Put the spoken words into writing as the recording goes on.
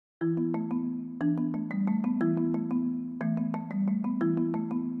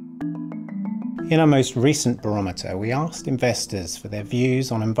In our most recent barometer, we asked investors for their views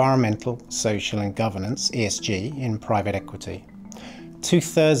on environmental, social and governance (ESG) in private equity.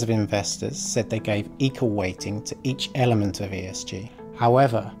 2/3 of investors said they gave equal weighting to each element of ESG.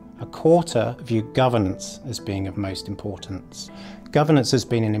 However, a quarter viewed governance as being of most importance. Governance has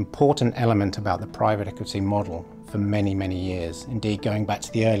been an important element about the private equity model for many, many years, indeed going back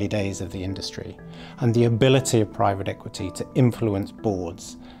to the early days of the industry. And the ability of private equity to influence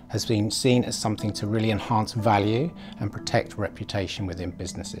boards has been seen as something to really enhance value and protect reputation within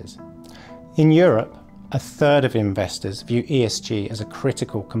businesses. In Europe, 1/3 of investors view ESG as a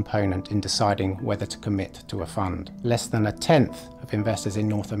critical component in deciding whether to commit to a fund. Less than 1/10 of investors in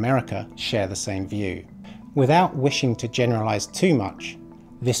North America share the same view. Without wishing to generalize too much,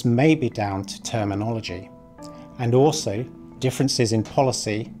 this may be down to terminology and also differences in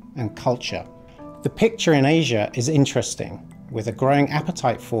policy and culture. The picture in Asia is interesting, with a growing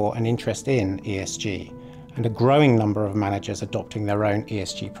appetite for and interest in ESG and a growing number of managers adopting their own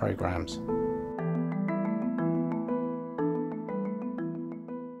ESG programs.